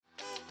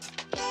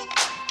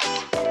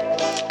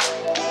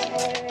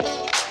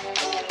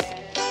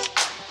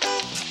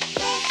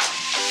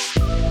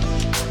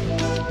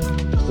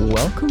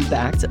Welcome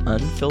back to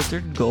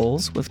Unfiltered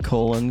Goals with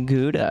Cole and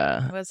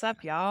Gouda. What's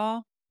up,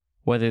 y'all?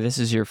 Whether this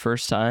is your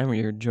first time or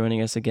you're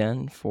joining us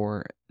again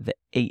for the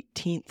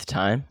 18th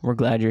time, we're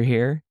glad you're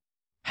here.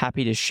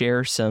 Happy to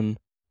share some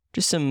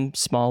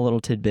small little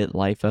tidbit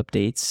life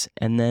updates.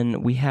 And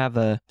then we have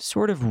a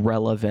sort of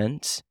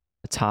relevant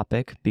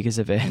topic because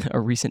of a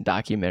recent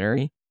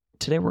documentary.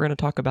 Today we're going to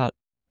talk about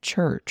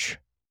church.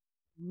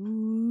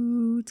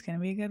 Ooh, it's going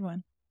to be a good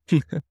one.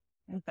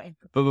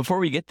 But before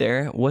we get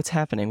there, what's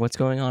happening? What's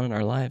going on in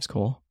our lives,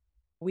 Cole?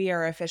 We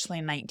are officially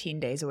 19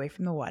 days away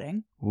from the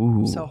wedding.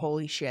 Ooh. So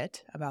holy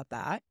shit about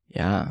that.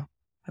 Yeah.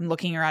 I'm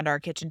looking around our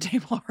kitchen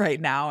table right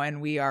now,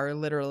 and we are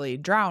literally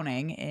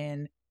drowning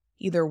in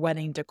either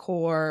wedding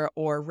decor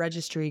or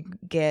registry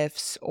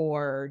gifts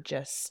or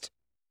just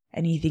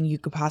anything you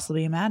could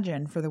possibly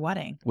imagine for the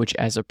wedding. Which,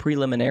 as a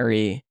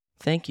preliminary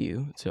thank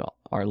you to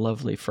our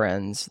lovely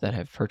friends that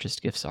have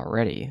purchased gifts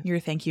already. Your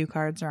thank you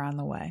cards are on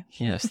the way.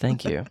 Yes,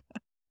 thank you.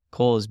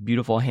 Cole's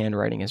beautiful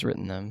handwriting has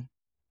written them.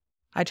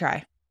 I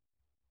try.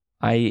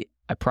 I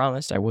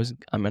promised I'm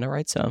going to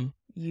write some.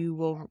 You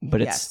will, but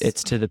yes.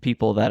 It's to the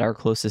people that are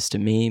closest to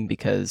me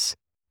because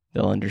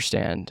they'll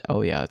understand,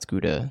 oh yeah, it's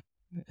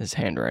Gouda's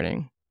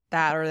handwriting.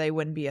 That, or they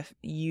wouldn't be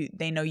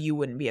they know you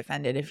wouldn't be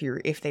offended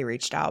if they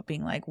reached out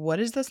being like, what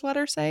does this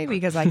letter say?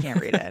 Because I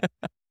can't read it.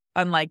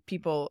 Unlike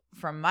people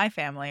from my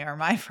family or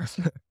my friends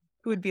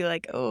who would be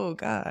like, oh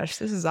gosh,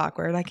 this is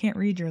awkward. I can't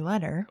read your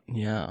letter.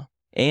 Yeah.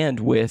 And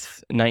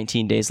with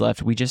 19 days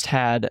left, we just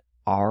had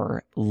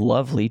our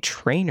lovely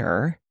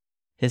trainer.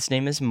 His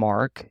name is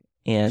Mark.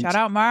 And shout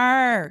out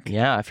Mark.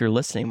 Yeah, if you're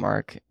listening,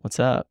 Mark,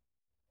 what's up?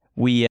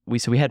 We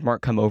had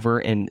Mark come over,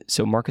 and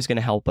so Mark is going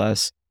to help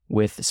us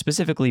with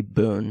specifically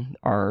Boone,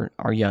 our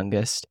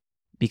youngest,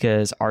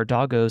 because our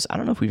doggos, I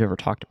don't know if we've ever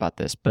talked about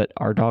this, but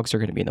our dogs are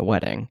going to be in the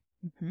wedding.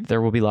 Mm-hmm.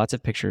 There will be lots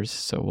of pictures,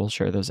 so we'll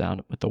share those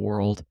out with the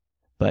world.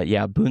 But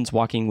yeah, Boone's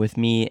walking with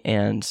me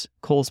and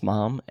Cole's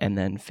mom, and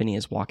then Finney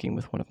is walking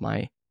with one of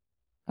my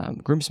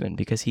groomsmen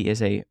because he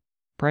is a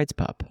bride's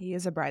pup. He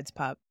is a bride's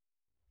pup.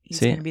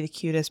 He's going to be the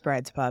cutest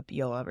bride's pup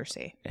you'll ever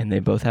see. And they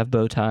both have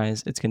bow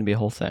ties. It's going to be a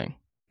whole thing.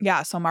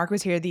 Yeah, so Mark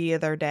was here the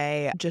other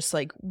day just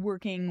like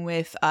working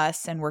with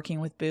us and working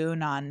with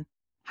Boone on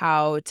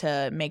how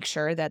to make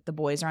sure that the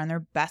boys are on their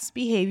best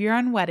behavior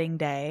on wedding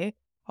day,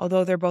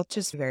 although they're both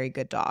just very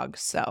good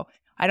dogs. So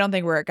I don't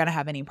think we're going to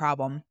have any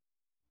problem.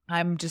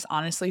 I'm just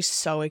honestly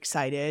so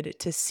excited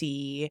to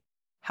see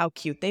how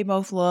cute they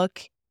both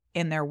look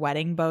in their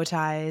wedding bow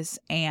ties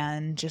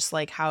and just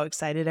like how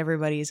excited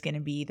everybody is going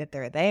to be that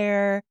they're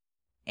there.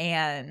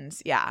 And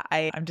yeah,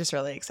 I'm just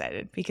really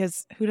excited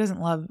because who doesn't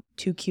love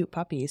two cute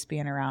puppies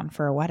being around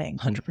for a wedding?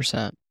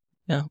 100%.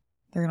 Yeah.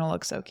 They're going to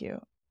look so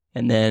cute.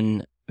 And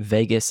then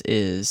Vegas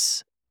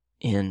is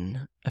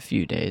in a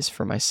few days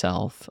for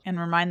myself. And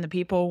remind the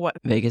people what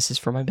Vegas is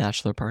for my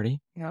bachelor party.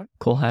 Yep.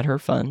 Cole had her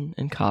fun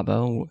in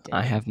Cabo.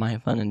 I have my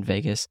fun in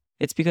Vegas.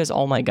 It's because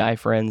all my guy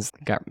friends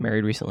got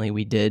married recently.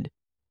 We did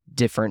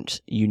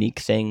different unique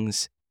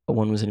things.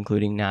 One was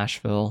including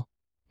Nashville,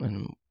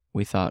 and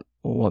we thought,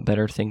 well, what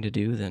better thing to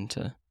do than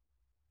to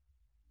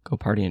go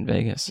party in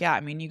Vegas? Yeah,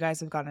 I mean, you guys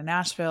have gone to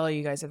Nashville,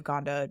 you guys have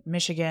gone to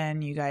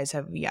Michigan, you guys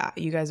have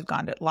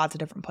gone to lots of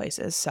different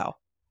places. So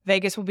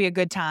Vegas will be a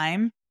good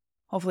time.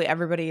 Hopefully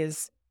everybody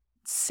is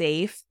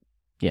safe.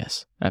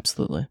 Yes,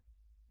 absolutely.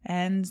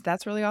 And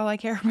that's really all I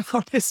care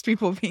about is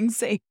people being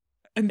safe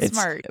and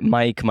smart.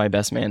 Mike, my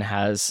best man,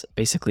 has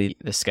basically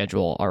the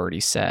schedule already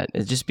set.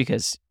 It's just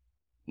because,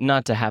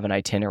 not to have an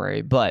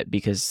itinerary, but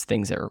because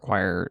things that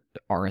require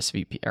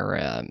RSVP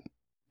or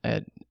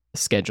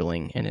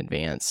scheduling in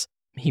advance,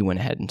 he went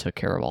ahead and took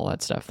care of all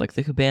that stuff, like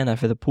the cabana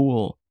for the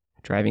pool,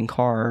 driving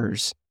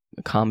cars,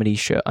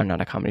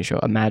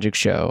 a magic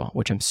show,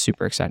 which I'm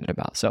super excited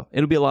about. So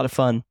it'll be a lot of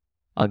fun.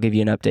 I'll give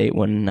you an update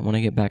when I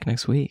get back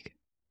next week.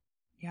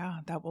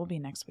 Yeah, that will be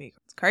next week.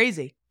 It's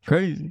crazy.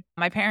 Crazy.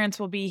 My parents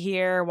will be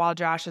here while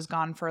Josh is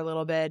gone for a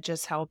little bit,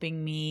 just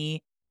helping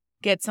me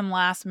get some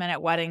last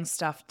minute wedding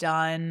stuff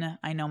done.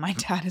 I know my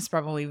dad is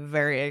probably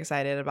very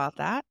excited about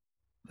that.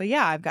 But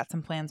yeah, I've got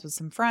some plans with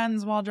some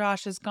friends while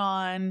Josh is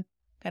gone.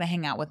 Gonna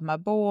hang out with my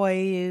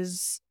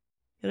boys.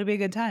 It'll be a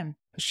good time.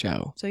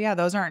 Show. So yeah,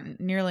 those aren't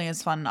nearly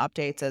as fun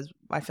updates as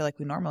I feel like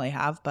we normally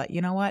have. But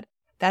you know what?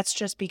 That's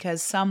just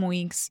because some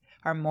weeks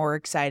are more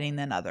exciting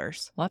than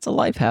others. Lots of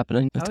life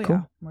happening. That's cool.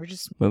 Yeah. We're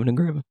just moving and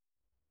grooving.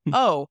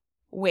 Oh,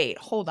 wait,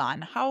 hold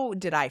on. How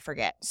did I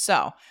forget?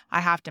 So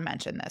I have to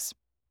mention this.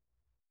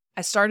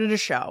 I started a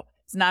show.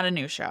 It's not a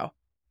new show.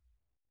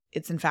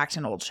 It's in fact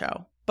an old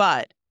show.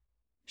 But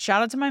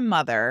shout out to my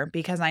mother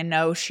because I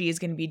know she's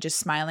going to be just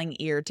smiling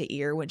ear to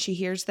ear when she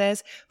hears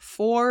this.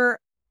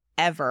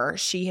 Forever,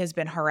 she has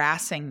been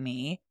harassing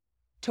me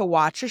to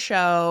watch a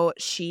show.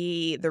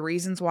 The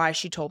reasons why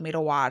she told me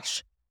to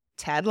watch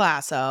Ted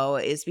Lasso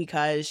is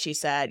because she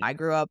said,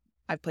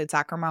 I've played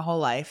soccer my whole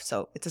life,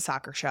 so it's a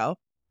soccer show.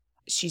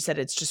 She said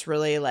it's just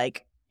really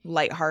like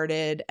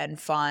lighthearted and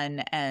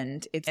fun,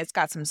 and it's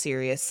got some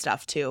serious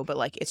stuff too, but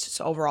like it's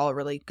just overall a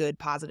really good,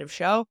 positive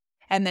show.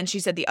 And then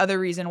she said the other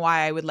reason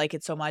why I would like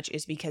it so much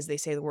is because they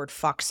say the word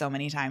fuck so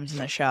many times in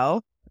the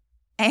show.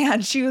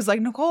 And she was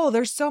like, Nicole,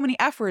 there's so many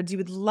F words. You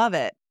would love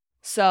it.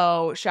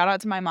 So shout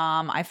out to my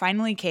mom. I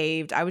finally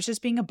caved. I was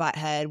just being a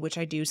butthead, which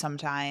I do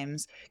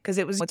sometimes, because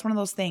it's one of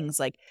those things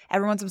like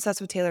everyone's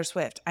obsessed with Taylor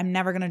Swift. I'm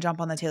never going to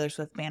jump on the Taylor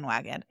Swift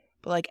bandwagon.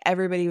 But like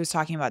everybody was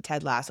talking about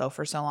Ted Lasso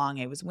for so long.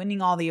 It was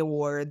winning all the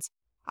awards.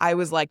 I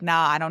was like,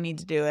 nah, I don't need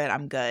to do it.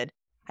 I'm good.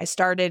 I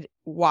started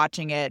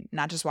watching it,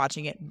 not just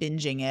watching it,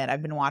 binging it.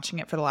 I've been watching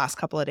it for the last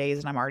couple of days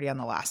and I'm already on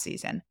the last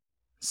season.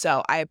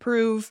 So I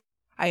approve.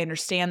 I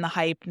understand the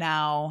hype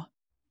now.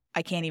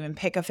 I can't even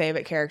pick a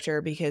favorite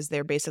character because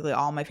they're basically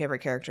all my favorite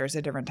characters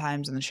at different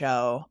times in the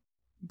show.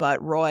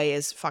 But Roy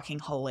is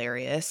fucking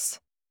hilarious.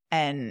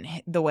 And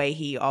the way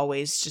he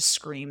always just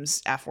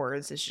screams F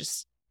words is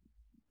just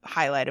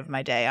highlight of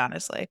my day,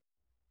 honestly.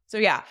 So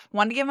yeah,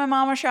 wanted to give my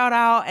mom a shout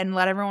out and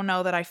let everyone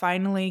know that I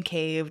finally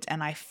caved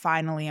and I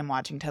finally am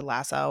watching Ted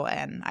Lasso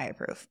and I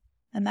approve.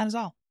 And that is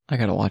all. I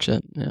gotta watch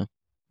it. Yeah.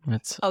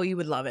 Oh, you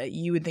would love it.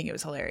 You would think it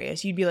was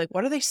hilarious. You'd be like,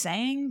 what are they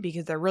saying?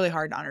 Because they're really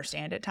hard to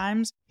understand at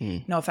times.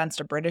 No offense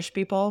to British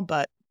people,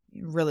 but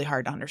really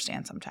hard to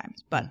understand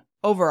sometimes. But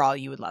overall,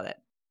 you would love it.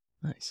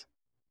 Nice.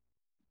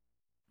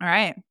 All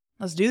right,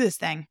 let's do this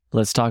thing.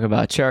 Let's talk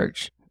about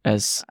church,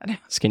 as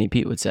Skinny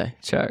Pete would say.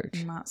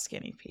 Church. Not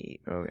Skinny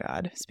Pete. Oh,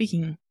 God.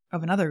 Speaking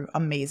of another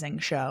amazing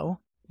show.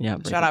 Yeah.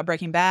 Shout out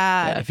Breaking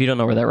Bad. Yeah, if you don't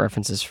know where that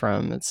reference is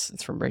from,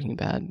 it's from Breaking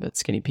Bad, but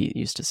Skinny Pete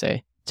used to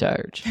say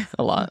church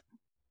a lot.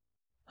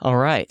 All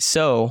right.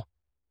 So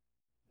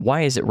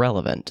why is it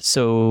relevant?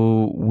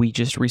 So we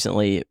just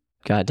recently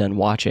got done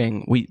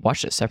watching. We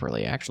watched it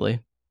separately, actually.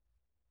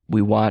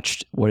 We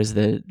watched, what is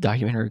the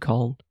documentary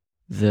called?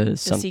 The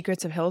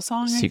Secrets of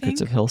Hillsong,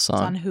 Secrets of Hillsong.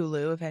 It's on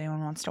Hulu if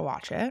anyone wants to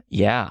watch it.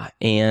 Yeah.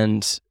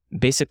 And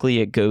basically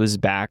it goes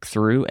back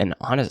through, and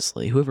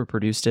honestly, whoever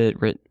produced it,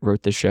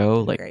 wrote the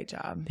show, Great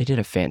job. They did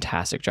a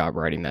fantastic job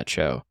writing that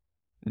show.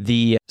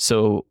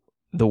 So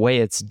the way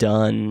it's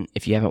done,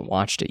 if you haven't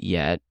watched it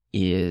yet,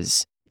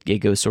 is it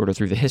goes sort of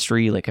through the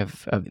history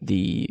of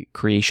the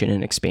creation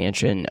and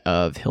expansion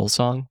of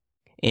Hillsong.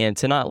 And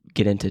to not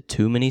get into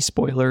too many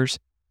spoilers,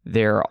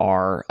 there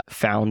are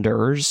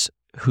founders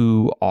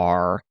who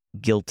are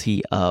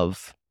guilty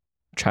of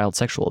child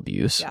sexual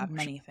abuse. Yeah,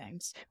 many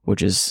things.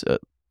 Which is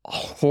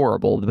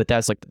horrible, but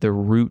that's like the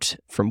root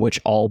from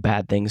which all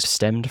bad things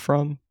stemmed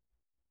from.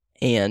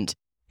 And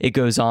it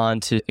goes on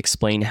to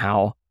explain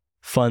how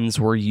funds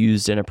were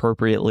used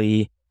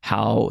inappropriately,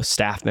 how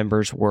staff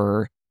members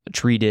were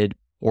treated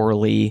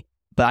orally.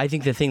 But I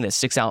think the thing that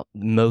sticks out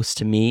most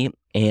to me,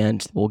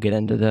 and we'll get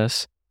into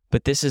this,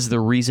 but this is the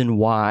reason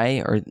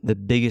why, or the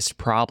biggest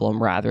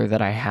problem rather,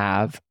 that I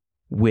have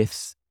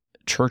with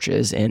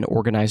churches and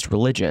organized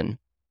religion.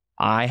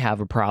 I have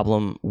a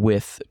problem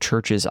with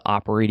churches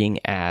operating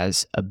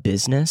as a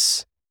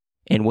business.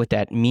 And what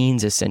that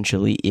means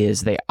essentially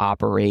is they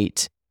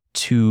operate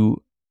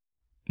to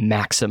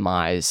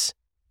maximize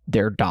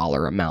their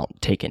dollar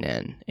amount taken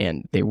in.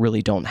 And they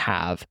really don't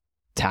have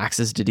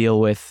taxes to deal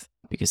with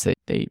because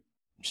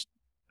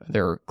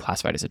they're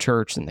classified as a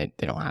church and they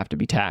don't have to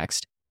be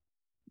taxed.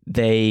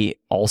 They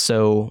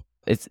also,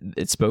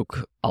 it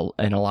spoke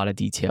in a lot of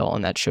detail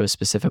on that show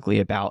specifically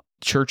about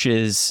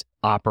churches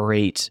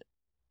operate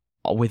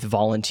with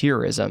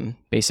volunteerism,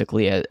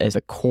 basically as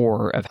a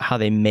core of how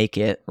they make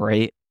it,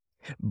 right?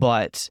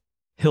 But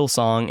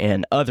Hillsong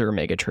and other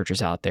mega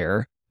churches out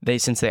there,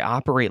 since they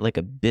operate like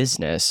a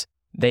business,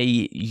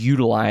 they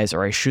utilize,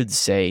 or I should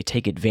say,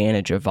 take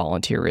advantage of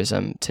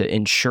volunteerism to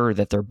ensure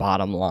that their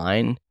bottom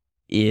line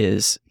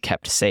is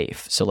kept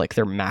safe. So like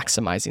they're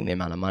maximizing the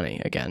amount of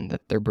money, again,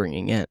 that they're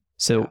bringing in.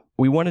 So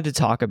we wanted to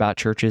talk about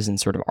churches and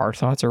sort of our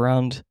thoughts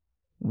around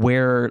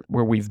where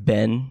we've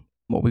been,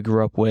 what we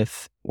grew up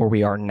with, where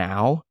we are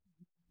now.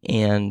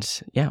 And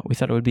yeah, we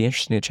thought it would be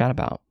interesting to chat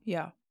about.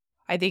 Yeah.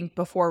 I think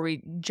before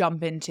we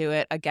jump into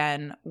it,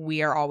 again,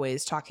 we are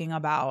always talking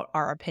about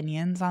our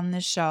opinions on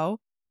this show.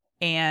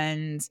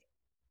 And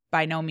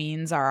by no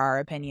means are our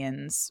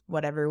opinions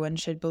what everyone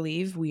should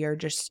believe. We are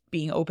just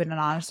being open and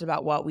honest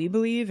about what we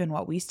believe and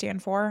what we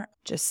stand for.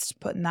 Just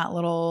putting that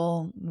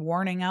little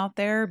warning out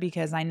there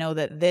because I know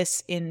that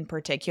this in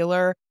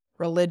particular,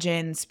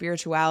 religion,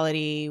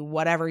 spirituality,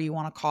 whatever you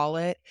want to call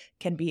it,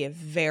 can be a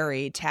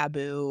very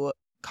taboo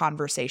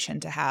conversation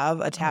to have,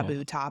 a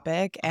taboo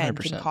topic, and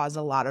 100%. can cause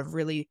a lot of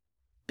really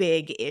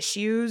big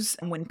issues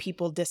when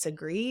people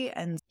disagree.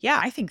 And yeah,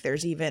 I think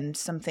there's even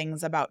some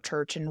things about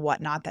church and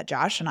whatnot that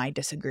Josh and I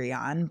disagree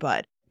on,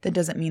 but that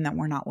doesn't mean that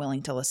we're not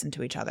willing to listen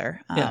to each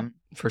other. Yeah,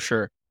 for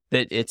sure.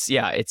 That it's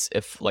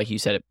if like you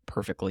said it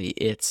perfectly,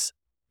 it's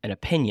an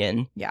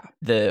opinion. Yeah.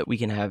 We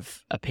can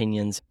have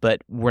opinions,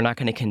 but we're not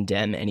going to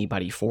condemn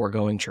anybody for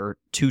going to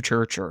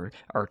church or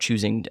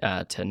choosing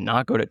to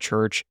not go to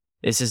church.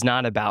 This is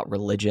not about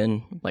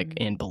religion,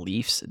 and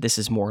beliefs. This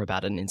is more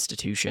about an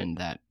institution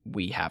that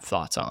we have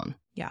thoughts on.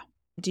 Yeah.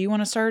 Do you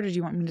want to start, or do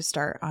you want me to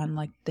start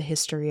on the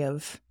history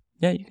of?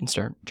 Yeah, you can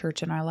start.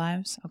 Church in our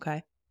lives?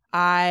 Okay.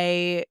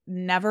 I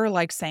never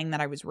like saying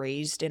that I was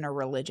raised in a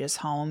religious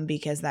home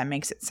because that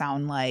makes it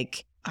sound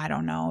like, I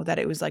don't know, that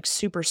it was like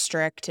super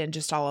strict and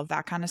just all of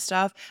that kind of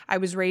stuff. I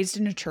was raised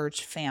in a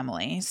church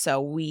family.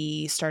 So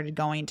we started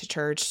going to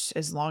church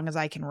as long as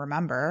I can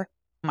remember.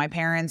 My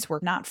parents were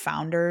not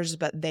founders,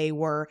 but they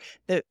were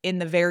in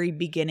the very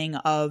beginning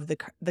of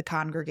the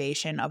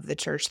congregation of the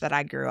church that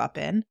I grew up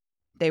in.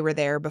 They were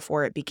there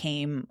before it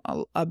became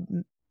a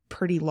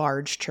pretty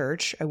large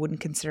church. I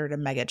wouldn't consider it a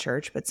mega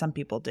church, but some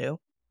people do.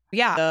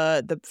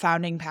 Yeah, the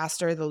founding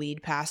pastor, the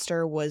lead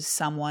pastor, was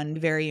someone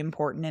very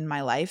important in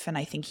my life. And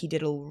I think he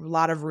did a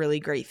lot of really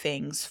great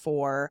things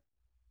for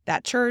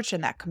that church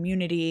and that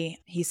community.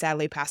 He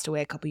sadly passed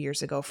away a couple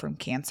years ago from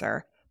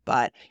cancer.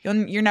 But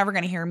you're never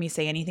going to hear me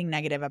say anything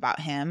negative about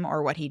him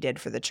or what he did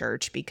for the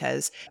church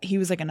because he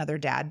was like another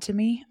dad to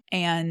me.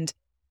 And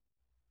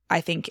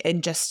I think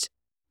in just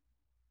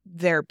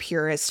their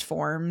purest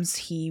forms,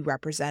 he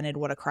represented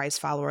what a Christ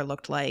follower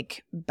looked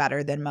like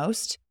better than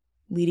most.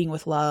 Leading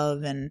with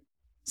love and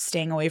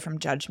staying away from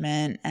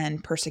judgment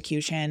and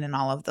persecution and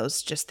all of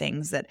those just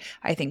things that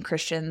I think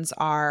Christians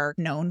are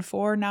known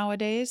for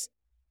nowadays.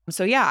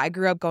 So yeah, I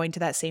grew up going to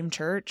that same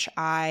church.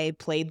 I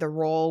played the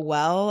role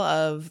well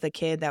of the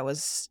kid that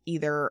was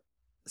either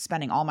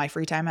spending all my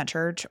free time at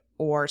church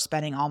or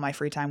spending all my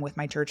free time with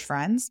my church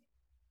friends.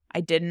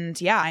 I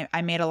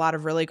made a lot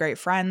of really great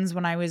friends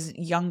when I was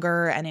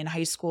younger and in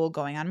high school,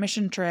 going on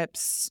mission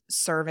trips,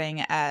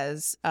 serving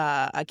as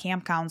a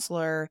camp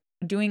counselor,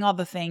 doing all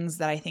the things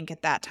that I think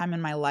at that time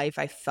in my life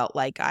I felt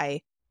like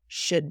I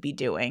should be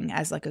doing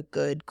as like a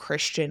good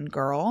Christian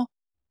girl.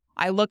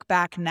 I look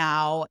back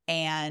now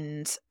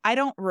and I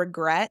don't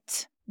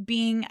regret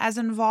being as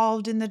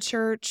involved in the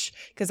church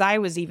because I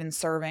was even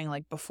serving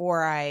like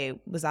before I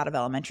was out of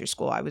elementary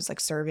school. I was like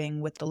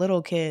serving with the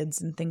little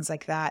kids and things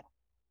like that.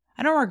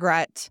 I don't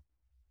regret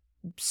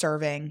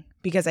serving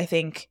because I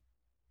think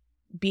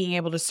being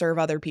able to serve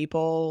other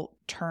people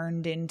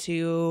turned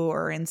into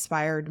or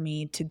inspired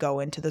me to go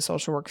into the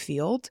social work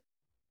field.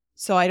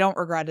 So I don't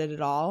regret it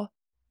at all.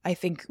 I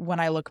think when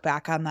I look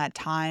back on that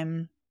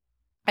time,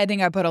 I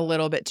think I put a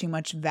little bit too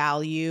much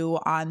value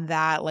on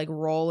that like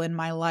role in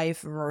my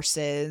life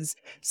versus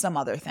some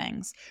other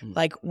things.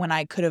 Like when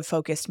I could have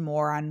focused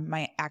more on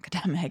my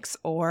academics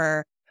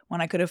or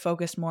when I could have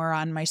focused more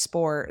on my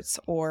sports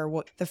or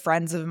what the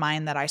friends of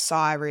mine that I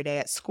saw every day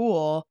at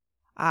school,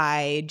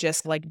 I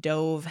just like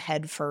dove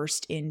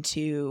headfirst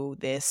into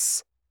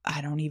this,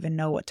 I don't even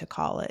know what to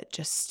call it,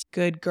 just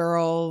good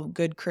girl,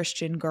 good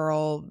Christian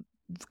girl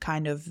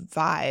kind of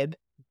vibe.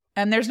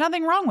 And there's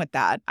nothing wrong with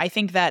that. I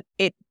think that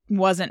it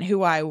wasn't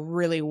who I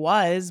really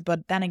was,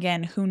 but then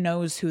again, who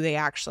knows who they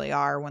actually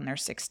are when they're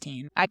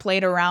 16. I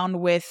played around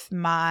with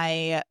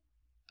my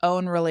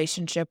own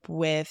relationship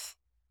with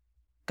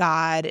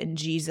God and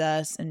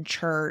Jesus and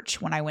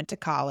church when I went to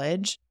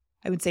college.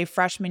 I would say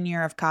freshman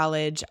year of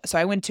college. So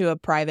I went to a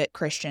private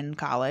Christian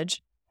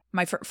college.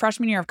 My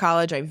freshman year of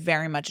college, I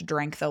very much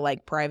drank the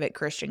like private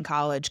Christian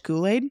college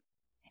Kool-Aid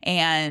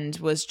and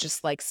was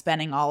just like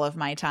spending all of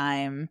my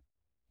time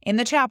in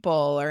the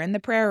chapel or in the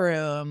prayer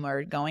room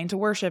or going to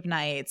worship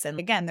nights. And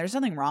again, there's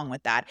nothing wrong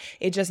with that.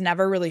 It just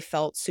never really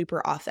felt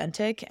super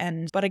authentic.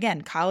 But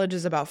again, college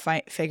is about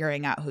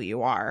figuring out who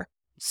you are.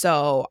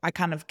 So I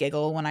kind of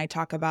giggle when I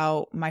talk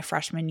about my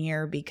freshman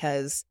year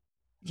because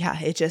yeah,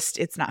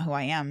 it's not who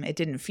I am. It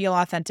didn't feel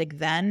authentic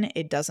then.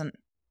 It doesn't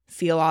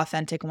feel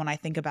authentic when I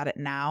think about it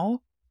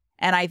now.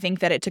 And I think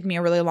that it took me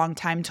a really long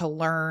time to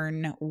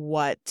learn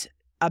what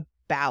a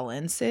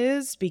balance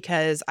is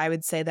because I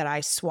would say that I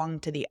swung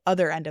to the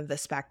other end of the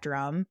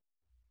spectrum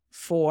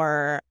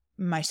for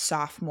my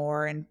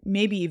sophomore and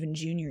maybe even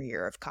junior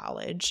year of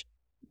college,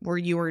 where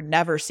you were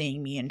never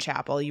seeing me in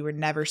chapel. You were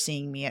never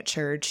seeing me at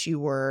church.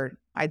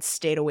 I'd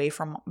stayed away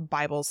from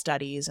Bible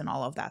studies and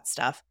all of that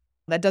stuff.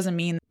 That doesn't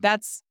mean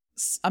that's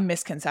a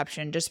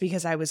misconception. Just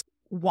because I was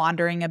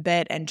wandering a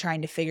bit and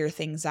trying to figure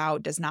things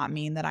out does not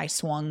mean that I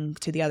swung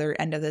to the other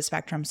end of the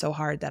spectrum so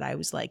hard that I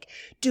was like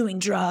doing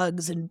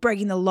drugs and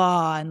breaking the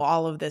law and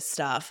all of this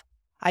stuff.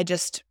 I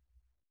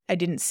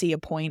didn't see a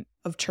point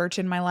of church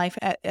in my life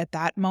at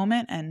that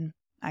moment, and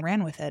I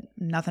ran with it.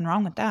 Nothing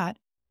wrong with that.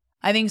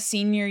 I think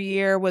senior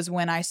year was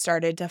when I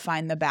started to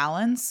find the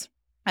balance.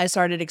 I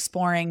started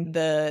exploring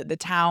the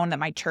town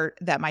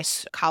that my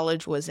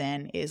college was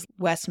in is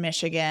West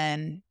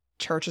Michigan.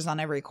 Churches on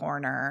every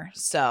corner.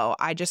 So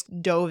I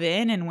just dove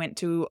in and went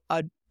to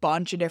a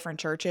bunch of different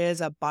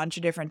churches, a bunch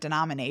of different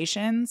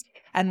denominations,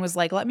 and was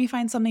like, let me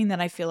find something that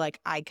I feel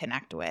like I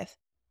connect with.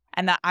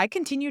 And that I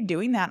continued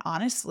doing that,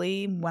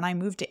 honestly, when I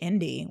moved to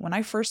Indy. When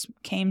I first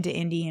came to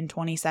Indy in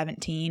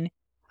 2017,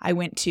 I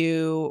went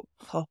to,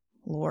 oh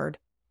Lord,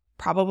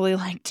 probably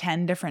like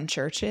 10 different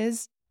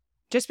churches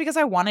just because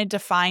I wanted to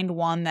find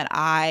one that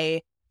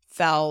I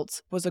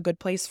felt was a good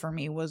place for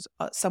me, was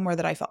somewhere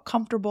that I felt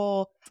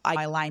comfortable,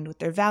 I aligned with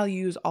their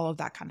values, all of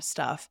that kind of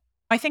stuff.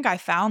 I think I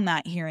found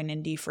that here in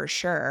Indy for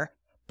sure,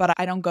 but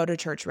I don't go to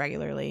church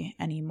regularly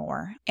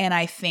anymore. And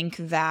I think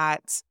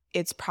that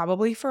it's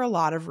probably for a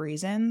lot of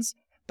reasons,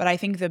 but I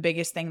think the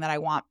biggest thing that I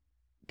want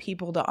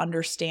people to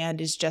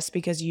understand is just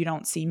because you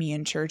don't see me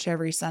in church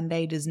every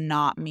Sunday does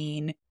not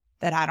mean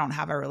that I don't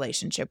have a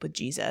relationship with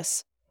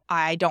Jesus.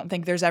 I don't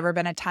think there's ever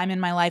been a time in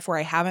my life where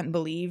I haven't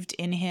believed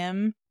in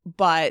him,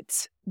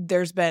 but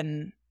there's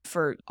been,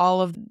 for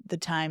all of the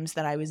times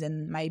that I was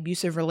in my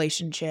abusive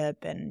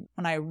relationship and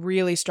when I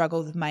really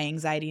struggled with my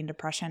anxiety and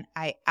depression,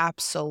 I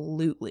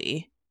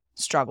absolutely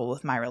struggle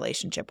with my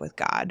relationship with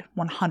God,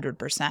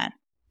 100%. I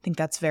think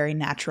that's very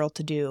natural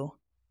to do.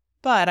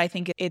 But I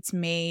think it's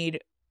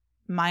made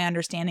my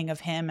understanding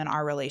of him and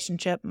our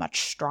relationship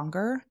much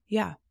stronger.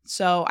 Yeah.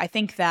 So I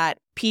think that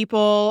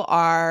people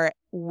are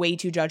way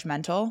too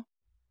judgmental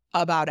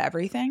about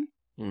everything.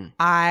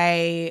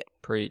 I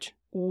Preach.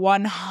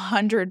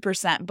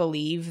 100%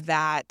 believe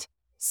that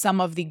some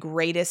of the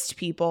greatest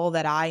people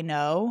that I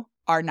know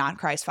are not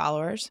Christ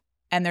followers,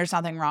 and there's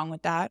nothing wrong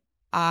with that.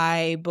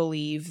 I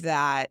believe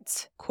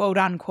that quote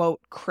unquote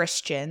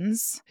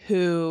Christians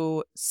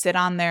who sit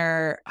on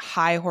their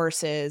high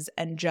horses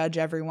and judge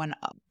everyone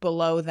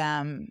below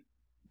them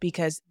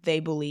because they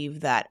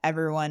believe that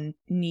everyone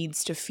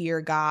needs to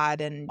fear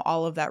God and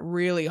all of that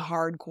really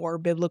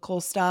hardcore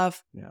biblical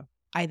stuff. Yeah.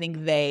 I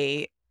think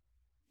they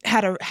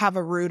have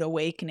a rude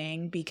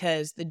awakening,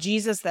 because the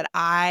Jesus that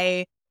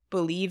I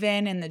believe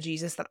in and the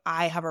Jesus that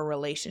I have a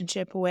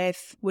relationship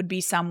with would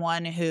be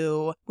someone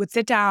who would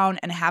sit down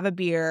and have a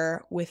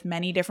beer with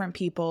many different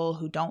people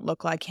who don't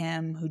look like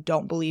him, who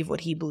don't believe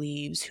what he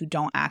believes, who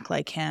don't act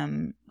like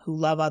him, who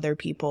love other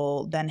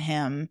people than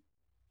him.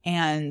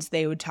 And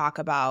they would talk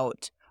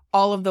about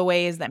all of the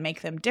ways that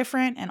make them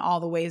different and all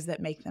the ways that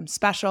make them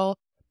special,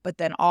 but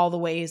then all the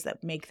ways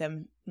that make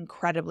them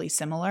incredibly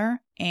similar.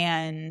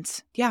 And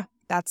yeah,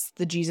 that's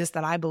the Jesus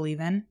that I believe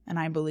in. And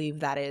I believe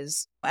that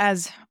is,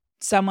 as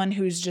someone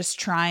who's just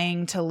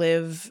trying to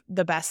live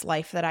the best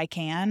life that I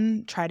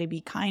can, try to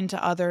be kind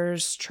to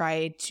others,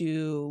 try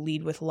to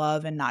lead with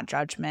love and not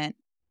judgment,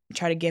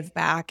 try to give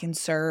back and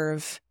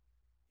serve,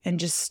 and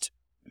just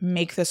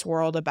make this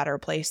world a better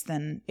place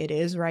than it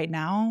is right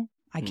now.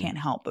 I can't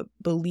help but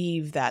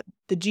believe that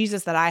the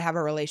Jesus that I have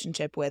a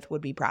relationship with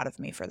would be proud of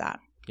me for that.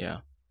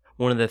 Yeah.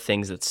 One of the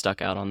things that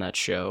stuck out on that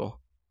show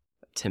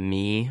to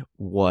me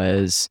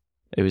was,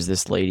 it was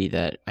this lady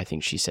that I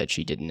think she said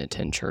she didn't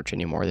attend church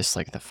anymore. This is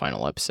like the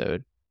final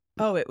episode.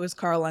 Oh, it was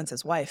Carl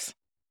Lentz's wife.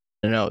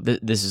 No,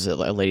 this is a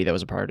lady that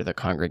was a part of the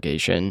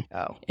congregation.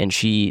 Oh. And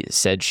she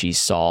said she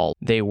saw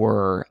they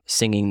were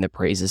singing the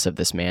praises of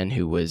this man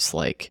who was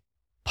like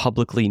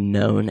publicly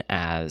known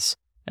as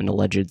an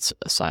alleged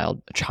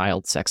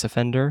child sex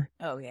offender.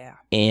 Oh, yeah.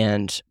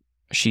 And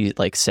she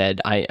like said,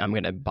 I'm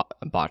going to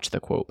botch the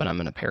quote, but I'm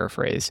going to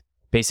paraphrase.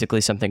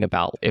 Basically something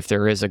about, if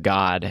there is a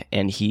God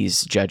and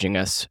he's judging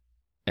us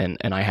and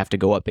I have to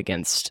go up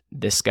against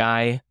this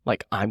guy,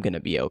 like I'm going to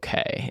be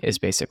okay, is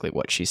basically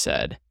what she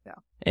said. Yeah.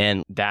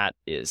 And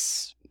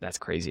that's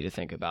crazy to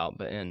think about.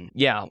 But, and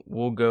yeah,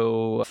 we'll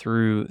go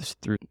through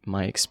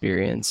my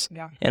experience.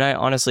 Yeah. And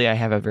I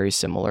have a very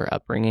similar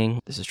upbringing.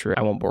 This is true.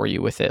 I won't bore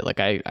you with it. Like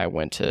I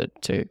went to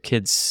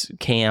kids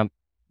camp.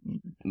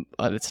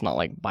 It's not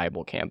like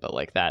Bible camp, but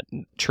like that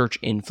church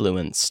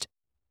influenced.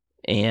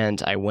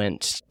 And I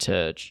went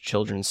to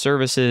children's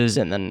services.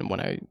 And then when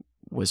I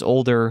was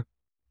older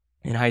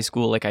in high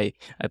school, like I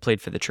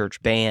played for the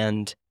church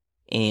band,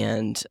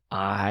 and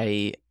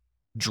I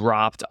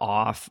dropped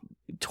off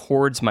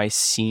towards my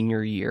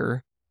senior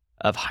year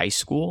of high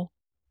school.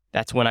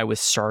 That's when I was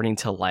starting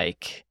to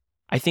like,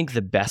 I think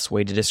the best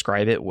way to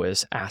describe it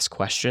was ask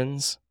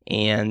questions.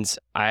 And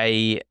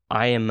I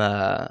am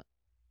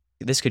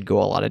this could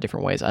go a lot of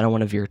different ways. I don't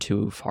want to veer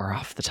too far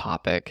off the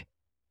topic.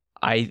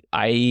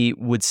 I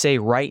would say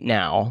right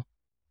now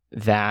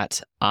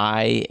that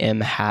I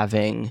am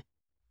having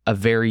a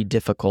very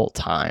difficult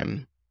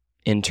time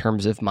in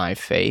terms of my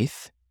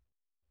faith.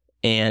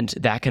 And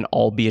that can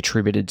all be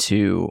attributed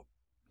to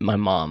my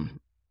mom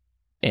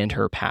and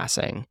her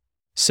passing.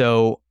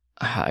 So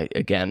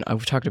again,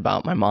 I've talked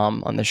about my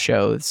mom on the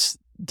show.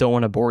 Don't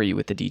want to bore you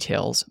with the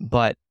details,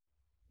 but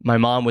my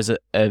mom was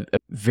a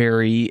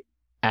very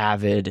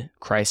avid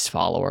Christ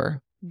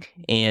follower,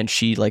 and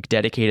she like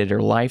dedicated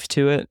her life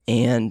to it,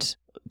 and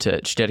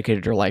she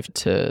dedicated her life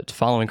to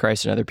following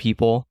Christ and other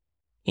people.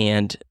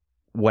 And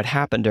what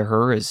happened to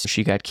her is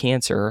she got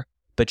cancer,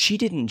 but she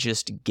didn't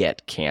just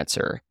get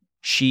cancer.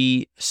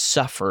 She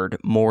suffered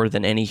more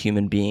than any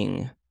human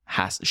being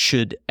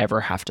should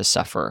ever have to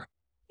suffer.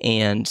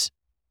 And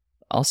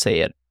I'll say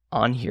it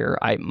on here.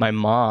 My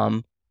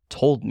mom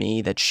told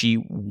me that she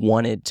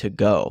wanted to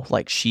go.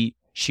 Like she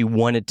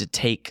wanted to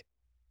take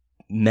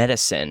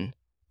medicine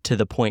to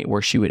the point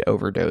where she would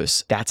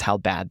overdose. That's how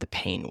bad the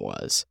pain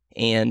was.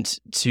 And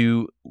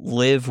to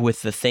live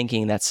with the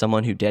thinking that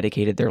someone who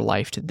dedicated their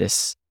life to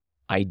this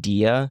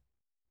idea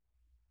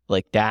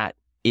like that,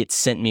 it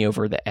sent me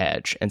over the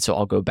edge. And so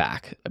I'll go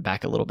back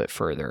a little bit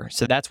further.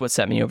 So that's what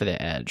set me over the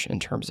edge in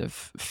terms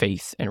of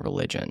faith and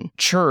religion.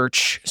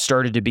 Church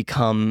started to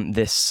become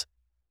this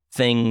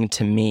thing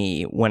to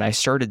me when I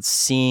started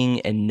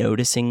seeing and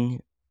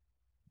noticing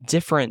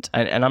different,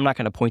 and I'm not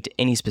going to point to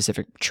any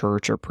specific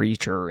church or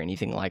preacher or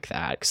anything like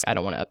that because I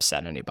don't want to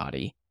upset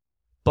anybody.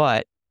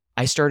 But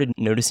I started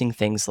noticing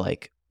things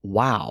like,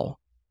 wow,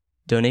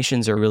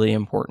 donations are really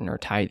important, or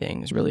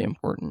tithing is really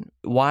important.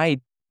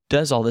 Why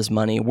does all this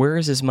money, where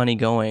is this money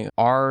going?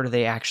 Are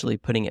they actually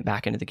putting it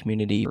back into the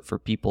community for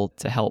people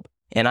to help?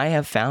 And I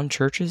have found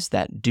churches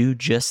that do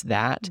just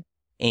that.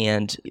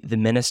 And the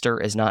minister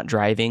is not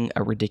driving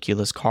a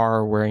ridiculous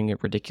car, wearing a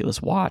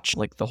ridiculous watch,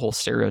 like the whole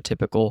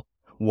stereotypical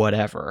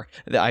whatever.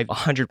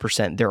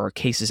 100%, there are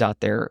cases out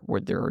there where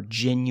there are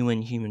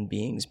genuine human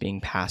beings being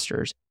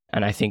pastors,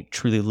 and I think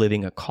truly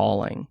living a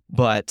calling.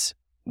 But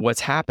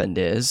what's happened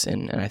is,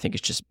 and I think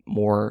it's just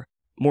more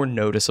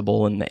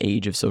noticeable in the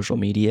age of social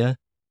media,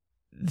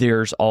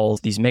 there's all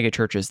these mega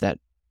churches that,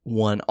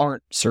 one,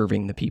 aren't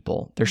serving the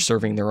people. They're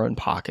serving their own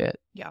pocket.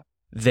 Yeah.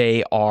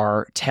 They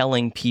are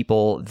telling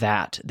people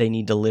that they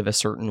need to live a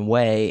certain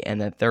way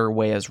and that their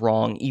way is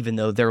wrong, even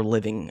though they're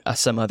living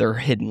some other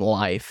hidden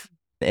life.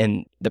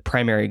 And the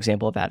primary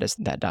example of that is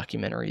that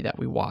documentary that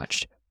we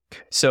watched.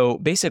 So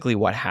basically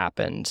what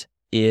happened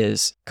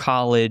is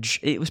college,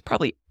 it was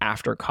probably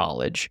after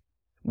college,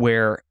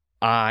 where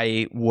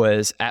I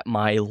was at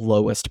my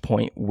lowest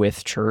point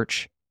with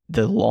church.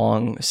 The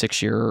long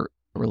 6-year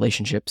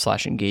relationship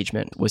 /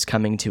 engagement was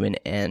coming to an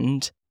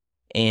end,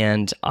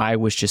 and I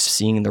was just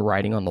seeing the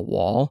writing on the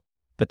wall.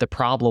 But the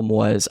problem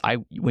was,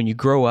 when you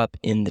grow up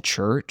in the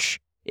church,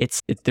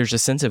 there's a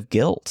sense of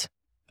guilt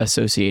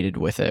associated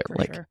with it.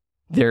 For sure.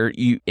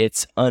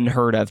 It's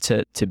unheard of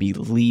to be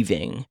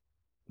leaving.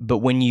 But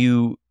when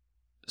you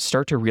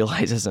start to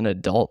realize as an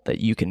adult that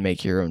you can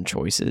make your own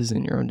choices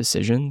and your own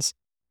decisions,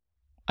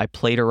 I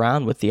played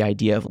around with the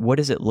idea of what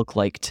does it look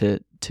like to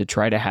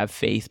try to have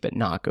faith but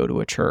not go to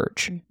a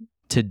church,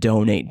 to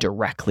donate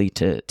directly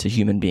to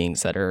human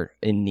beings that are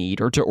in need,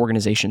 or to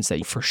organizations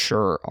that for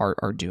sure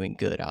are doing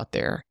good out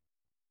there.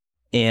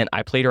 And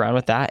I played around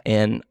with that,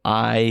 and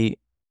I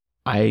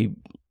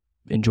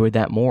enjoyed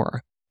that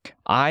more.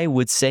 I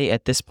would say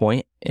at this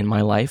point in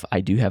my life,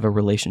 I do have a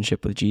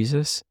relationship with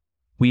Jesus.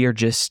 We're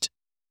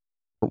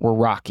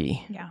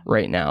rocky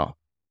right now.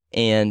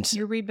 And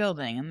you're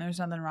rebuilding, and there's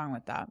nothing wrong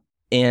with that.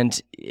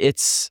 And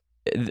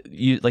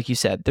like you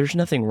said, there's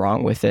nothing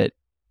wrong with it.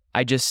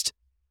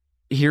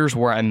 Here's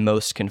where I'm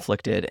most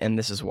conflicted, and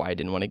this is why I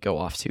didn't want to go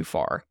off too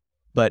far.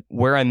 But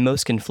where I'm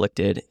most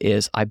conflicted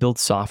is I build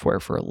software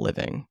for a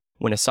living.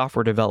 When a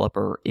software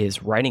developer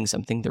is writing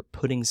something, they're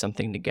putting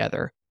something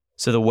together.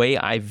 So the way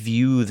I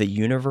view the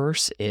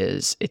universe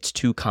is it's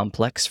too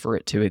complex for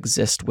it to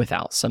exist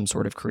without some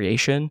sort of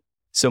creation.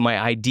 So my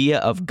idea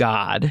of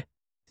God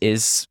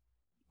is,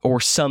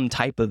 or some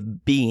type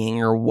of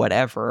being or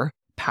whatever,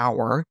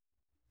 power,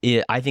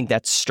 I think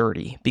that's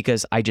sturdy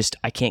because I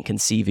can't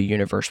conceive a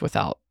universe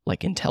without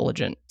like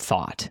intelligent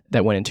thought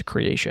that went into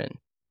creation.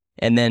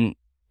 And then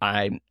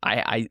I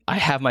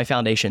have my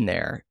foundation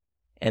there.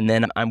 And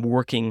then I'm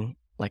working,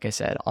 like I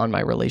said, on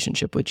my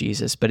relationship with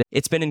Jesus. But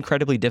it's been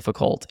incredibly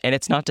difficult. And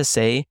it's not to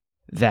say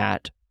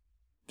that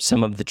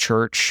some of the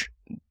church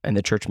and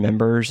the church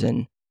members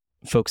and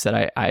folks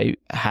that I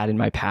had in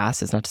my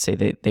past, it's not to say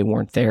they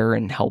weren't there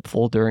and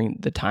helpful during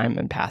the time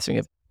and passing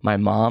of my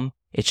mom.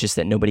 It's just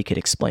that nobody could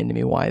explain to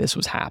me why this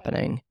was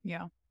happening.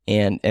 Yeah.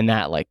 And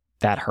that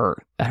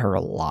hurt. That hurt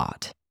a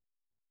lot.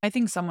 I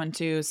think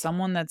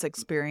someone that's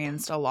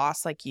experienced a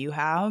loss like you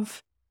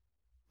have,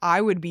 I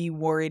would be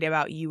worried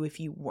about you if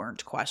you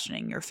weren't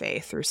questioning your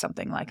faith through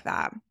something like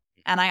that.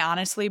 And I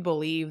honestly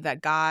believe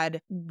that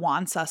God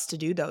wants us to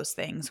do those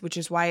things, which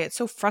is why it's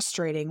so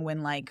frustrating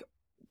when like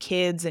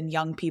kids and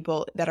young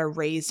people that are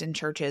raised in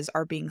churches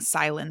are being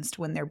silenced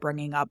when they're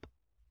bringing up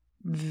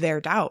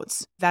their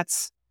doubts.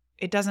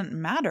 It doesn't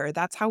matter.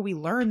 That's how we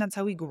learn. That's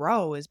how we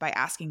grow, is by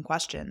asking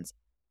questions.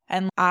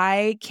 And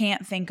I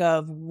can't think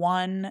of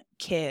one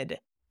kid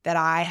that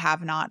I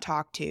have not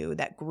talked to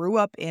that grew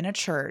up in a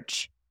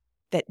church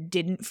that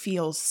didn't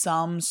feel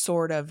some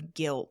sort of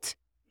guilt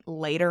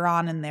later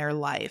on in their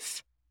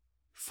life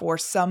for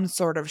some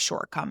sort of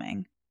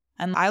shortcoming.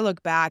 And I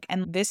look back,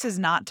 and this is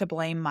not to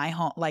blame my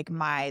home,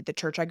 the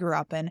church I grew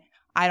up in.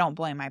 I don't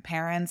blame my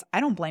parents.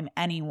 I don't blame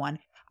anyone.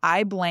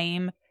 I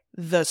blame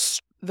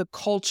the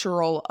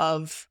cultural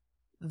of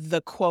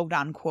the quote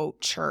unquote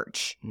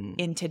church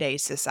in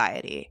today's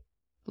society.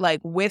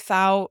 Like,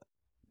 without,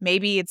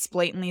 maybe it's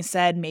blatantly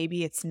said,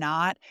 maybe it's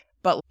not.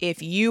 But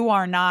if you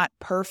are not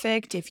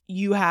perfect, if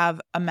you have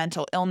a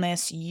mental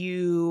illness,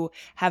 you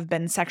have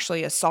been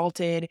sexually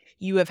assaulted,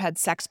 you have had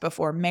sex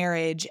before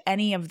marriage,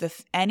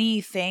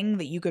 anything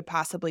that you could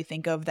possibly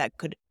think of that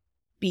could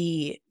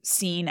be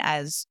seen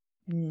as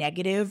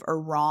negative or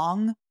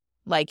wrong,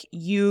 like,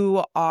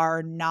 you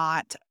are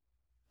not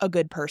a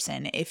good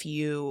person if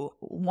you,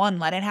 one,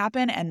 let it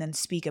happen and then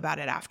speak about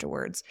it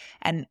afterwards.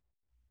 And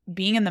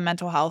being in the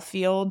mental health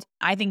field,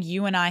 I think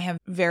you and I have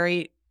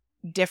very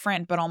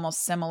different but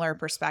almost similar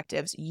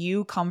perspectives.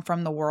 You come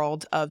from the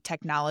world of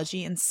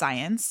technology and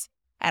science,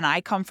 and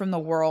I come from the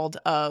world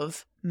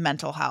of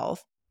mental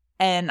health.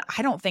 And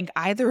I don't think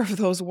either of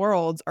those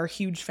worlds are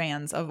huge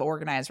fans of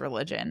organized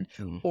religion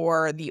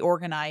or the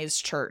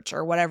organized church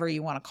or whatever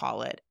you want to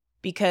call it,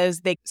 because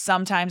they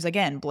sometimes,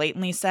 again,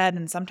 blatantly said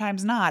and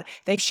sometimes not,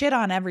 they shit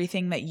on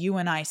everything that you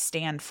and I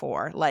stand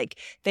for. Like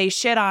they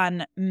shit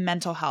on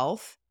mental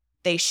health.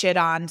 They shit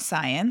on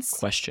science.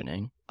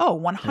 Questioning. Oh,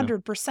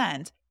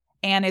 100%.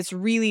 And it's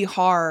really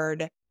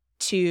hard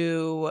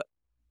to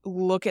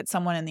look at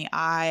someone in the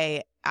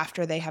eye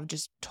after they have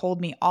just told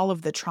me all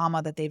of the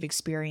trauma that they've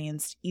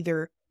experienced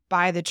either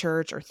by the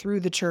church or through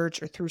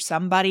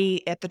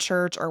somebody at the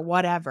church or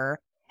whatever.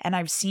 And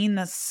I've seen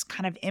this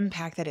kind of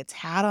impact that it's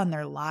had on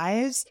their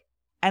lives,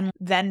 and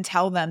then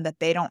tell them that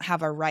they don't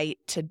have a right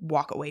to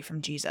walk away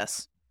from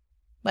Jesus.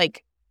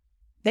 Like,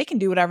 they can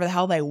do whatever the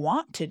hell they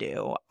want to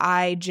do.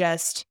 I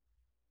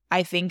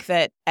think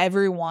that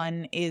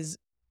everyone is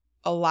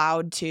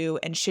allowed to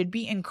and should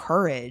be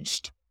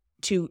encouraged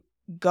to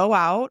go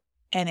out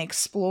and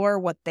explore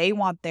what they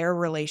want their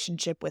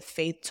relationship with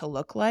faith to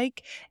look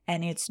like.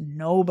 And it's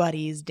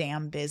nobody's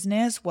damn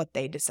business what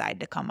they decide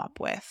to come up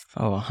with.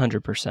 Oh,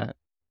 100%.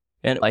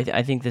 And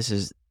I think this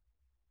is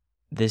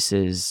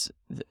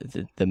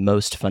the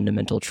most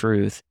fundamental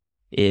truth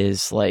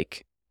is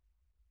like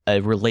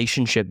a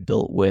relationship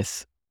built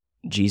with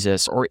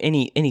Jesus or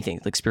anything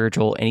like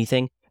spiritual,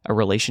 anything, a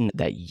relation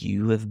that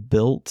you have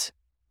built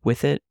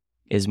with it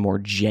is more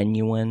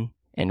genuine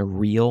and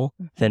real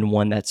than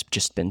one that's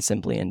just been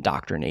simply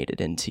indoctrinated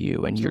into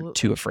you and you're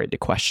too afraid to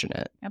question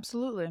it.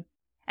 Absolutely.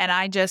 And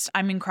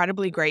I'm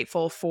incredibly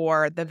grateful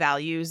for the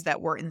values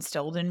that were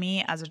instilled in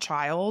me as a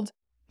child,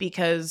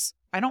 because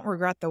I don't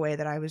regret the way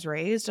that I was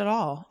raised at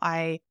all.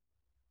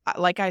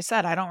 Like I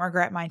said, I don't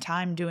regret my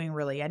time doing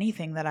really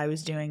anything that I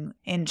was doing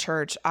in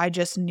church. I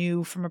just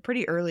knew from a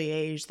pretty early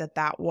age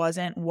that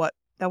wasn't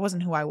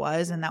who I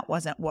was, and that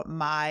wasn't what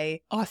my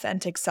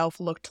authentic self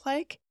looked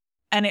like.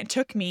 And it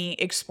took me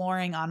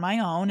exploring on my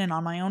own and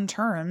on my own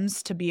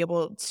terms to be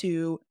able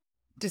to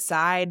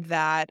decide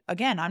that,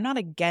 again, I'm not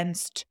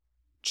against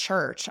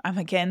church. I'm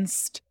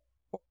against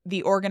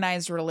the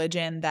organized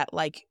religion that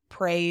like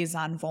preys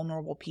on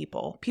vulnerable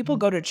people. People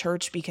go to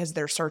church because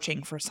they're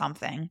searching for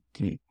something.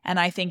 And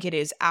I think it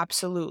is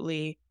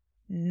absolutely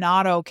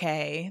not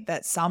okay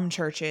that some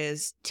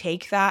churches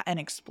take that and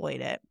exploit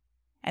it.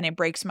 And it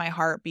breaks my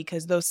heart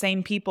because those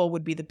same people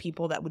would be the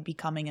people that would be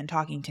coming and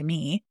talking to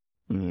me.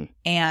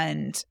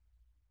 And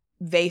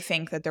they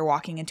think that they're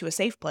walking into a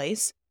safe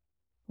place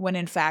when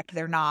in fact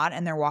they're not,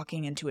 and they're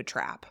walking into a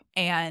trap.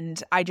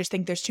 And I just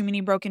think there's too many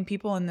broken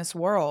people in this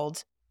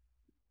world.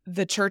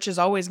 The church is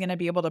always going to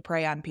be able to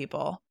prey on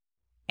people.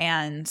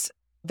 And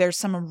there's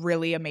some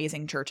really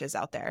amazing churches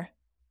out there.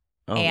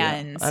 Oh,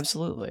 and yeah,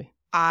 absolutely.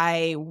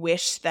 I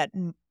wish that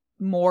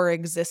more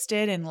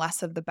existed and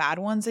less of the bad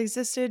ones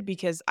existed,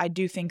 because I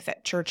do think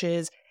that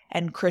churches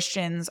and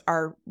Christians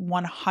are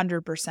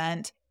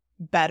 100%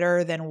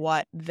 better than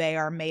what they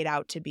are made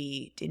out to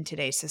be in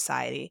today's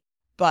society.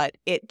 But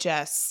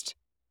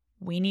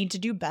we need to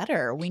do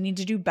better. We need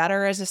to do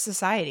better as a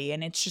society.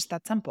 And it's just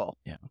that simple.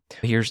 Yeah.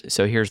 Here's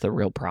the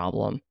real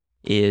problem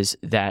is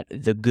that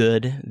the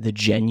good, the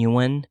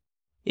genuine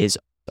is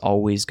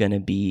always going to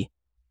be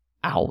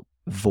out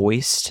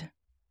voiced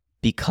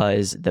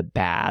because the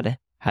bad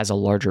has a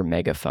larger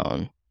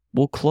megaphone.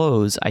 We'll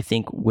close, I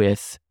think,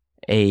 with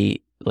a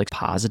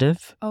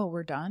positive. Oh,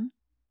 we're done?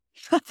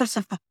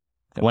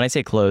 When I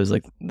say close,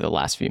 like the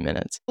last few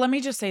minutes. Let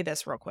me just say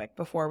this real quick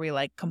before we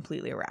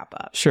completely wrap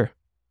up. Sure.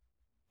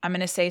 I'm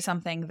going to say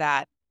something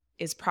that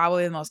is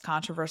probably the most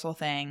controversial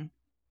thing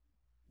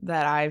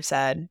that I've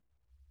said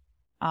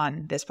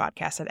on this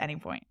podcast at any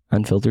point.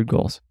 Unfiltered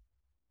goals.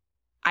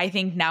 I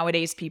think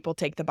nowadays people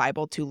take the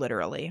Bible too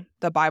literally.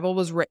 The Bible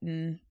was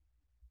written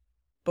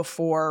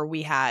before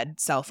we had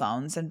cell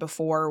phones and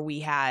before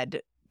we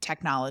had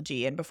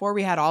technology and before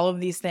we had all of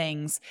these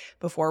things,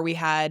 before we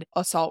had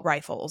assault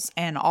rifles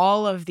and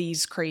all of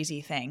these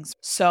crazy things.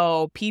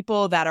 So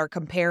people that are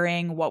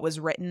comparing what was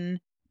written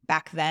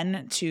back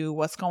then to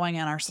what's going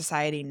on in our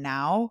society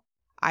now,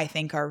 I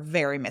think are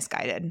very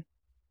misguided.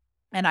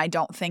 And I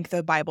don't think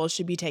the Bible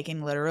should be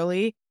taken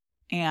literally.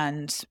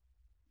 And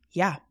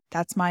yeah,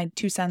 that's my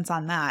 2 cents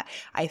on that.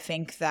 I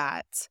think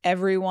that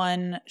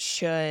everyone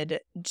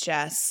should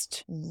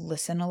just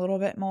listen a little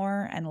bit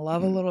more and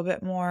love a little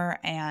bit more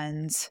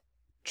and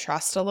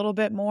trust a little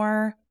bit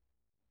more.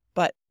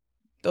 But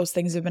those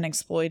things have been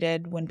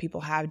exploited when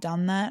people have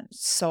done that.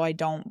 So I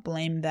don't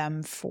blame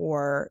them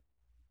for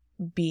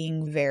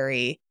being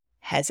very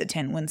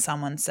hesitant when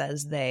someone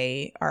says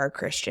they are a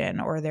Christian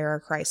or they're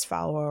a Christ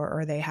follower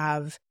or they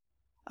have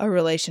a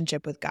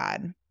relationship with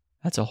God.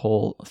 That's a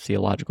whole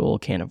theological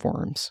can of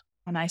worms.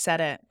 And I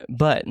said it.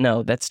 But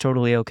no, that's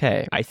totally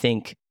okay. I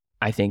think,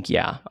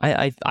 yeah,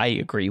 I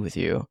agree with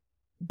you.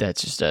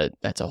 That's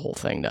a whole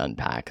thing to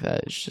unpack.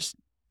 That is just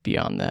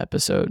beyond the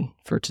episode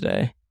for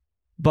today.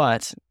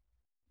 But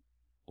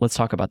let's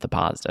talk about the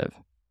positive.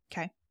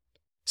 Okay.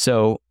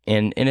 So,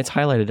 and it's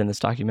highlighted in this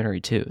documentary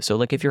too. So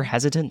if you're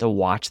hesitant to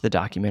watch the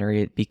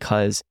documentary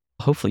because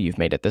hopefully you've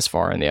made it this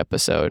far in the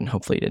episode, and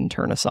hopefully you didn't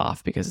turn us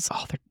off because it's,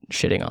 they're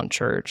shitting on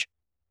church.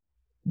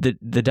 The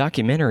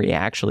documentary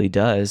actually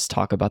does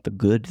talk about the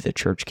good the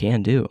church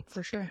can do.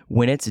 For sure.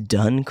 When it's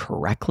done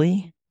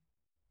correctly,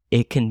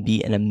 it can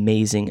be an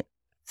amazing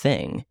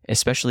thing,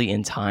 especially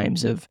in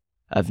times of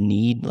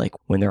need, like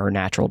when there are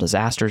natural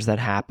disasters that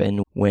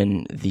happen,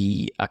 when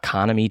the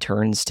economy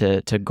turns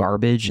to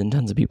garbage and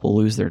tons of people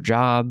lose their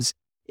jobs.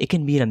 It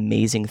can be an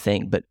amazing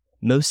thing. But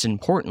most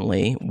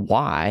importantly,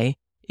 why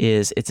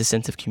is it's a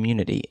sense of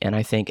community. And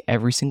I think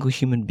every single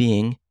human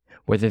being,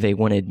 whether they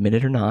want to admit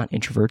it or not,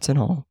 introverts and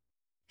all,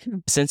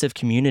 a sense of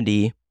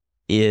community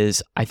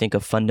is, I think, a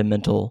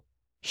fundamental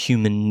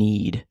human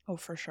need. Oh,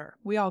 for sure.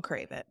 We all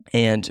crave it.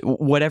 And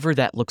whatever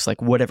that looks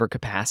like, whatever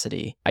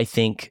capacity, I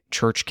think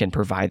church can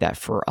provide that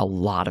for a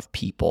lot of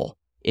people.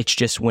 It's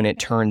just when it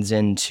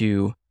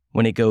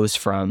goes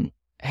from,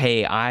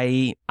 hey,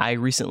 I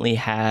recently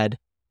had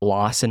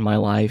loss in my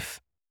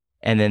life,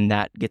 and then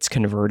that gets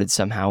converted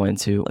somehow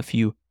into if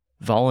you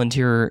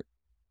volunteer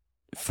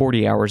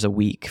 40 hours a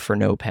week for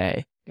no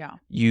pay. Yeah.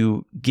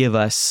 You give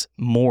us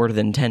more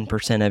than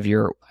 10% of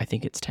your, I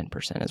think it's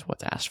 10% is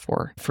what's asked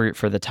for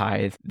the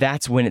tithe.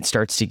 That's when it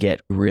starts to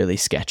get really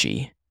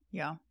sketchy.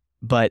 Yeah.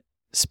 But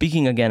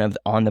speaking again of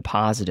on the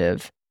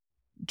positive,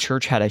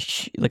 church had a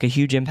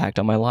huge impact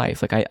on my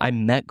life. Like I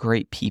met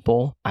great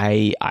people.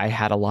 I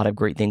had a lot of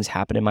great things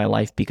happen in my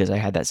life because I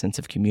had that sense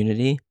of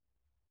community.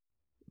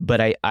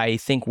 But I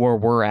think where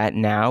we're at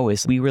now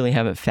is we really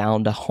haven't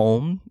found a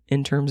home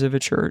in terms of a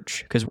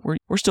church because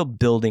we're still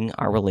building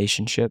our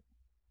relationship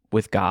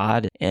with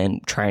God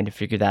and trying to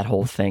figure that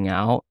whole thing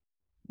out.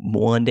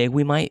 One day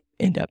we might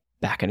end up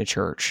back in a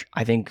church.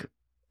 I think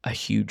a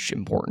huge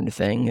important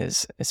thing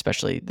is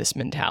especially this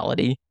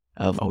mentality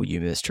of, oh,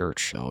 you miss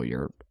church, oh,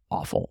 you're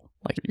awful,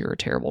 like you're a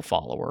terrible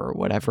follower or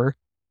whatever.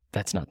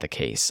 That's not the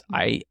case.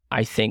 I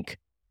think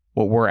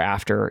what we're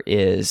after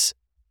is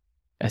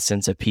a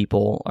sense of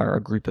people or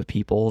a group of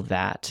people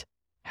that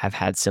have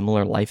had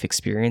similar life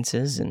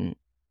experiences and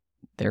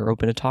they're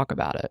open to talk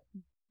about it.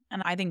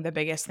 And I think the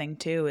biggest thing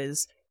too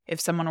is if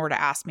someone were to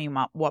ask me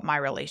what my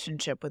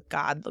relationship with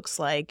God looks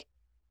like,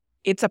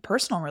 it's a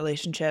personal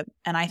relationship.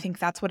 And I think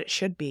that's what it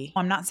should be.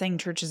 I'm not saying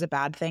church is a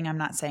bad thing. I'm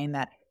not saying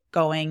that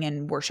going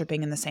and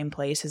worshiping in the same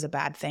place is a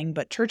bad thing,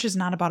 but church is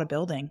not about a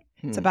building.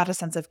 It's about a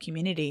sense of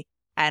community.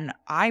 And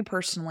I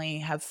personally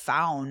have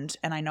found,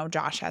 and I know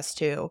Josh has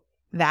too,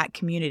 that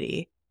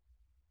community.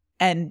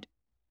 And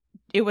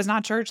it was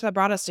not church that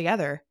brought us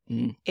together.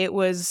 It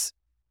was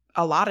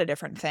a lot of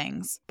different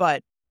things,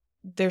 but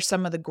they're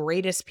some of the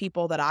greatest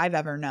people that I've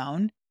ever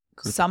known.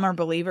 Some are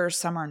believers,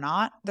 some are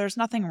not. There's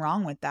nothing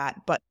wrong with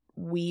that, but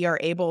we are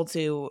able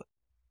to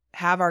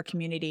have our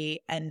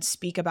community and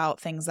speak about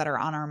things that are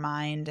on our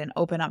mind and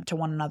open up to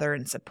one another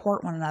and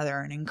support one another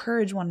and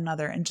encourage one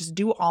another and just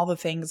do all the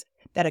things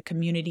that a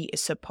community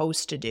is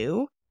supposed to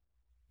do.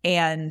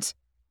 And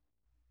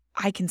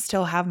I can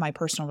still have my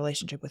personal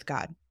relationship with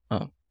God.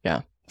 Oh,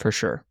 yeah, for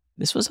sure.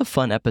 This was a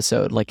fun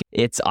episode. Like,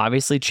 it's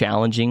obviously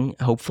challenging.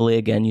 Hopefully,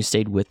 again, you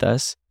stayed with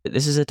us.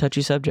 This is a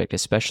touchy subject,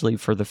 especially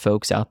for the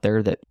folks out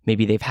there that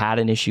maybe they've had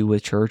an issue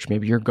with church.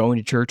 Maybe you're going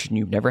to church and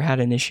you've never had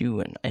an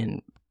issue.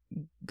 And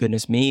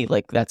goodness me,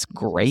 like, that's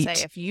great.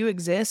 Say, if you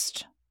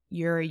exist,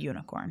 you're a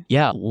unicorn.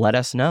 Yeah, let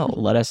us know.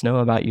 Let us know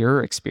about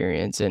your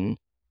experience and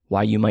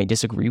why you might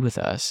disagree with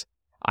us.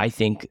 I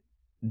think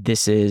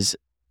this is,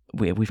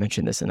 we've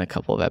mentioned this in a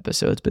couple of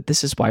episodes, but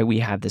this is why we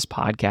have this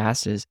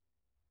podcast is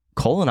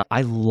Cole and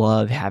I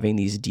love having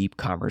these deep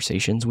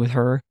conversations with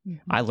her.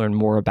 Mm-hmm. I learn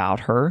more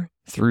about her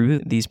through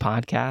these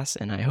podcasts,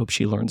 and I hope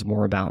she learns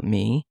more about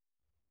me.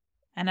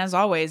 And as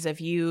always, if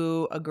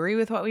you agree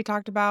with what we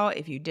talked about,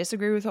 if you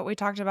disagree with what we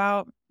talked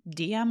about,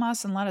 DM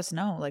us and let us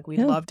know. Like, we'd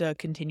love to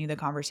continue the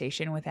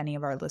conversation with any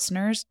of our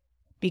listeners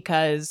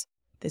because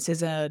this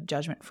is a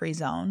judgment-free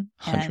zone.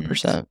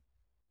 100%.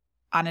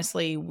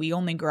 Honestly, we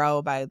only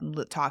grow by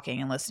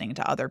talking and listening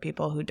to other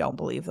people who don't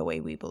believe the way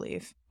we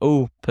believe.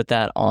 Oh, put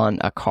that on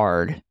a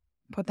card.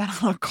 Put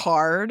that on a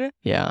card?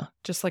 Yeah.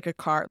 Just like a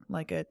card,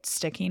 like a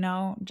sticky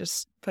note.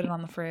 Just put it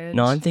on the fridge.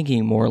 No, I'm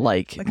thinking more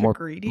like more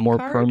card?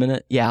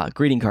 permanent. Yeah,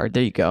 greeting card.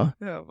 There you go.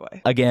 Oh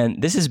boy. Again,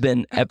 this has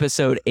been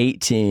episode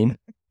 18.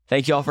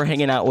 Thank you all for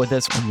hanging out with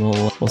us, and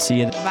we'll see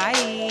you.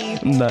 Bye.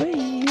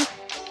 Bye.